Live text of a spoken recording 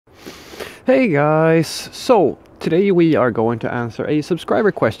Hey guys! So, today we are going to answer a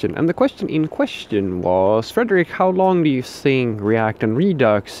subscriber question, and the question in question was, Frederick, how long do you think React and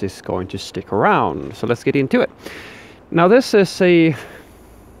Redux is going to stick around? So let's get into it. Now this is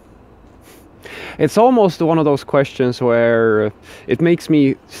it's almost one of those questions where it makes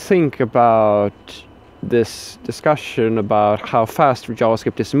me think about this discussion about how fast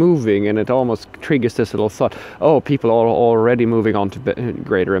JavaScript is moving, and it almost triggers this little thought, oh, people are already moving on to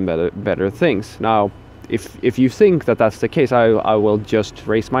greater and better things. Now, if you think that that's the case, I will just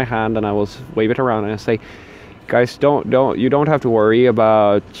raise my hand and I will wave it around and say, guys, you don't have to worry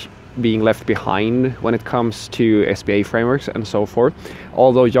about being left behind when it comes to SPA frameworks and so forth.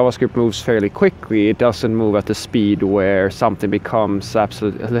 Although JavaScript moves fairly quickly, it doesn't move at the speed where something becomes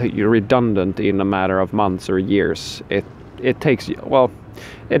absolutely redundant in a matter of months or years. It takes, well,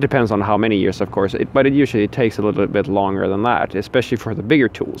 it depends on how many years, of course, but it usually takes a little bit longer than that, especially for the bigger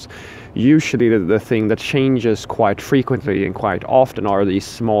tools. Usually the thing that changes quite frequently and quite often are these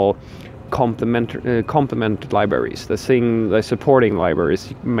small complement libraries. The supporting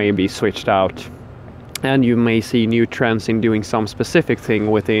libraries may be switched out, and you may see new trends in doing some specific thing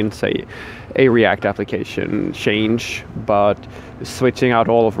within, say, a React application change, but switching out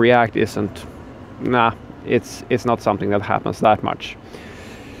all of React isn't, it's not something that happens that much.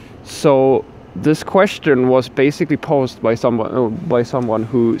 So this question was basically posed by someone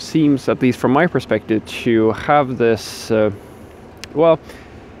who seems, at least from my perspective, to have this,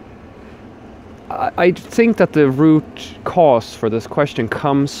 I think that the root cause for this question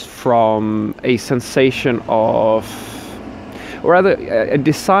comes from a sensation of, or rather a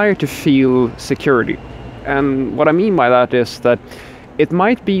desire to feel security. And what I mean by that is that it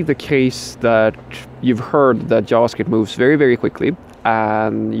might be the case that you've heard that JavaScript moves very, very quickly,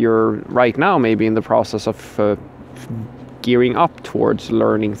 and you're right now maybe in the process of gearing up towards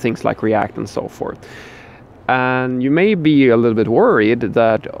learning things like React and so forth. And you may be a little bit worried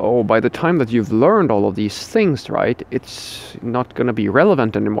that, oh, by the time that you've learned all of these things, right, it's not going to be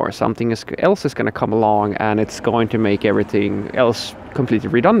relevant anymore. Something else is going to come along and it's going to make everything else completely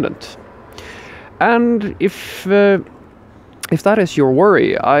redundant. And if that is your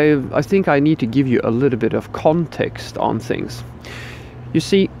worry, I think I need to give you a little bit of context on things. You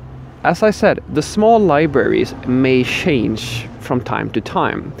see, as I said, the small libraries may change from time to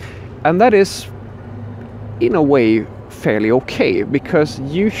time. And that is, in a way, fairly okay, because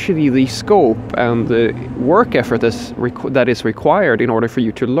usually the scope and the work effort that is required in order for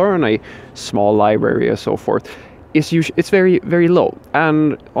you to learn a small library and so forth it's very, very low.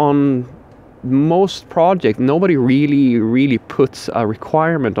 And on most projects, nobody really puts a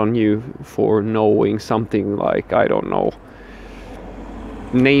requirement on you for knowing something like, I don't know,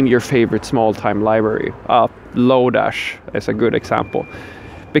 name your favorite small-time library. Lodash is a good example.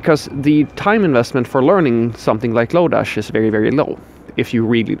 Because the time investment for learning something like Lodash is very, very low. If you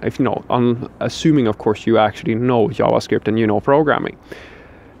know, assuming of course you actually know JavaScript and you know programming.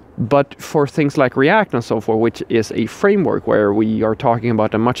 But for things like React and so forth, which is a framework where we are talking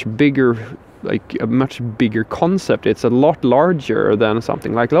about a much bigger concept, it's a lot larger than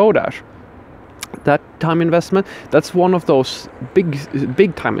something like Lodash. That time investment, that's one of those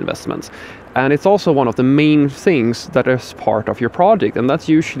big time investments. And it's also one of the main things that is part of your project. And that's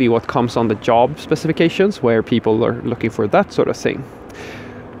usually what comes on the job specifications, where people are looking for that sort of thing.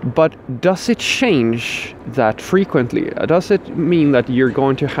 But does it change that frequently? Does it mean that you're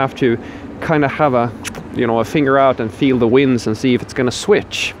going to have to kind of have a finger out and feel the winds and see if it's going to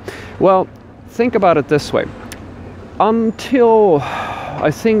switch? Well, think about it this way. Until,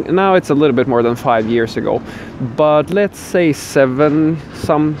 I think now it's a little bit more than 5 years ago, but let's say 7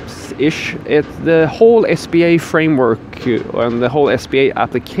 some-ish, the whole SPA framework and the whole SPA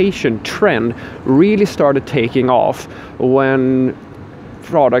application trend really started taking off when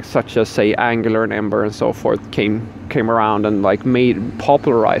products such as, say, Angular and Ember and so forth came around and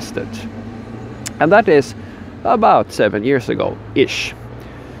popularized it. And that is about 7 years ago-ish.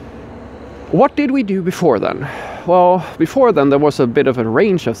 What did we do before then? Well, before then there was a bit of a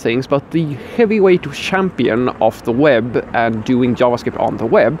range of things, but the heavyweight champion of the web and doing JavaScript on the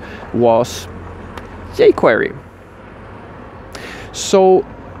web was jQuery. So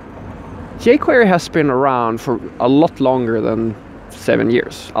jQuery has been around for a lot longer than 7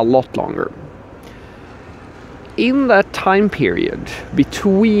 years, a lot longer. In that time period,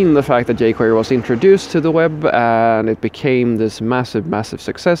 between the fact that jQuery was introduced to the web and it became this massive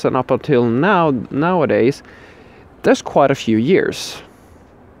success, and up until nowadays, there's quite a few years.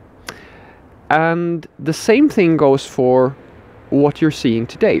 And the same thing goes for what you're seeing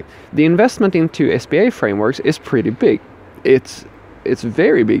today. The investment into SPA frameworks is pretty big. It's It's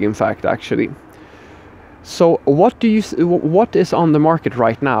very big, in fact, actually. So what is on the market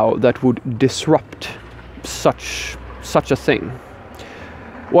right now that would disrupt such a thing?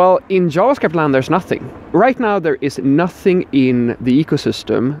 Well, in JavaScript land, there's nothing. Right now, there is nothing in the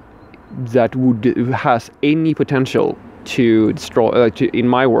ecosystem that has any potential to destroy, in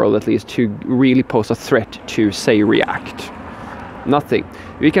my world at least, to really pose a threat to, say, React. Nothing.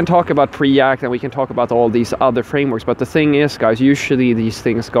 We can talk about Preact and we can talk about all these other frameworks, but the thing is, guys, usually these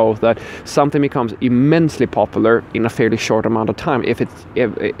things go that something becomes immensely popular in a fairly short amount of time,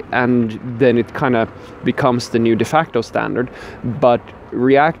 and then it kind of becomes the new de facto standard. But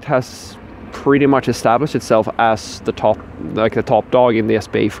React has pretty much established itself as the top dog in the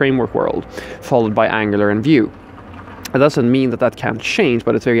SPA framework world, followed by Angular and Vue. It doesn't mean that can't change,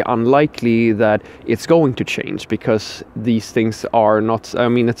 but it's very unlikely that it's going to change, because these things are not, I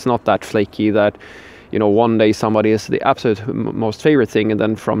mean, it's not that flaky that, you know, one day somebody is the absolute most favorite thing and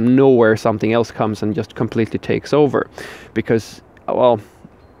then from nowhere something else comes and just completely takes over. Because, well,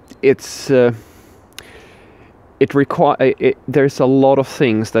 there's a lot of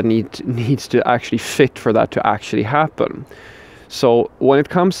things that needs to actually fit for that to actually happen. So when it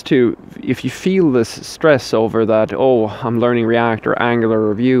comes to, if you feel this stress over that, oh, I'm learning React or Angular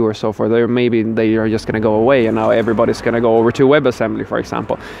or Vue or so forth, maybe they are just going to go away and now everybody's going to go over to WebAssembly, for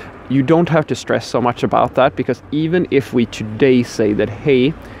example. You don't have to stress so much about that, because even if we today say that,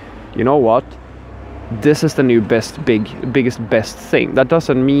 hey, you know what, this is the new biggest best thing, that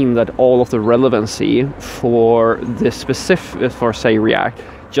doesn't mean that all of the relevancy for this specific, for say React,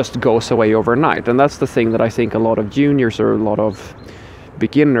 just goes away overnight. And that's the thing that I think a lot of juniors or a lot of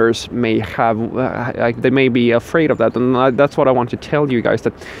beginners may have, they may be afraid of that. And that's what I want to tell you guys,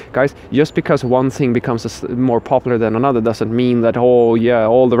 that guys, just because one thing becomes more popular than another doesn't mean that, oh yeah,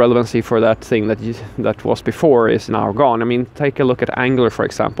 all the relevancy for that thing that was before is now gone. I mean, take a look at Angular, for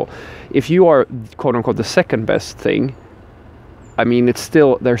example. If you are quote unquote the second best thing, I mean, it's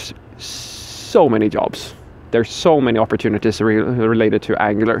still, there's so many jobs. There's so many opportunities related to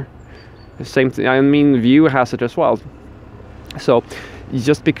Angular. The same thing, I mean, Vue has it as well. So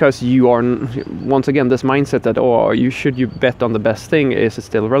just because you are, once again, this mindset that, oh, you bet on the best thing, is it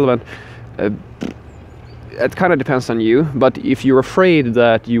still relevant? It kind of depends on you. But if you're afraid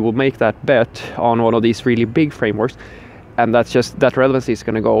that you will make that bet on one of these really big frameworks, and that relevancy is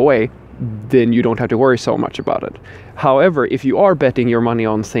going to go away, then you don't have to worry so much about it. However, if you are betting your money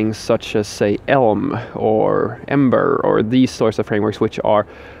on things such as, say, Elm or Ember or these sorts of frameworks, which are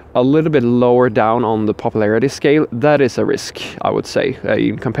a little bit lower down on the popularity scale, that is a risk, I would say,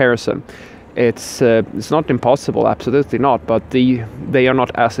 in comparison. It's not impossible, absolutely not, but they are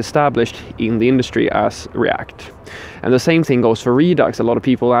not as established in the industry as React. And the same thing goes for Redux. A lot of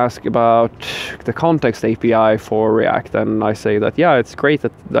people ask about the context API for React, and I say that, yeah, it's great.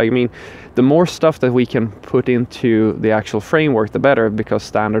 That, I mean, the more stuff that we can put into the actual framework, the better, because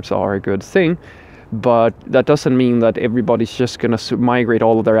standards are a good thing. But that doesn't mean that everybody's just going to migrate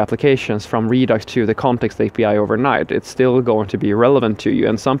all of their applications from Redux to the context API overnight. It's still going to be relevant to you.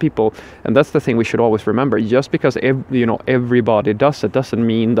 And some people, and that's the thing we should always remember, just because everybody does it doesn't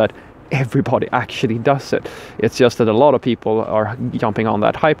mean that everybody actually does it. It's just that a lot of people are jumping on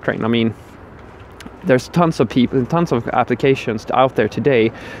that hype train. I mean, there's tons of people, tons of applications out there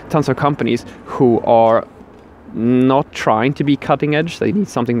today, tons of companies who are not trying to be cutting edge. They need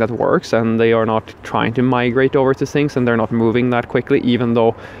something that works, and they are not trying to migrate over to things, and they're not moving that quickly, even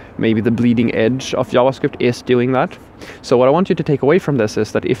though maybe the bleeding edge of JavaScript is doing that. So what I want you to take away from this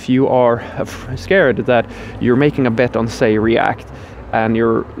is that if you are scared that you're making a bet on, say, React, and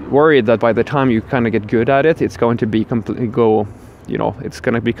you're worried that by the time you kind of get good at it, it's going to be it's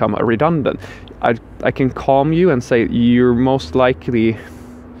going to become redundant, I can calm you and say you're most likely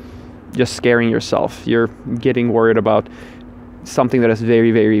just scaring yourself. You're getting worried about something that is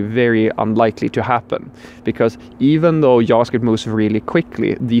very, very, very unlikely to happen. Because even though JavaScript moves really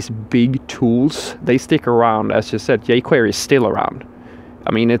quickly, these big tools, they stick around. As you said, jQuery is still around.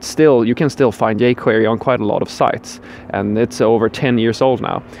 I mean, it's still, you can still find jQuery on quite a lot of sites, and it's over 10 years old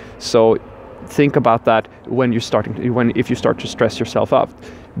now. So think about that if you start to stress yourself up.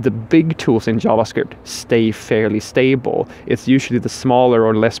 The big tools in JavaScript stay fairly stable. It's usually the smaller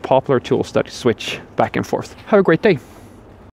or less popular tools that switch back and forth. Have a great day.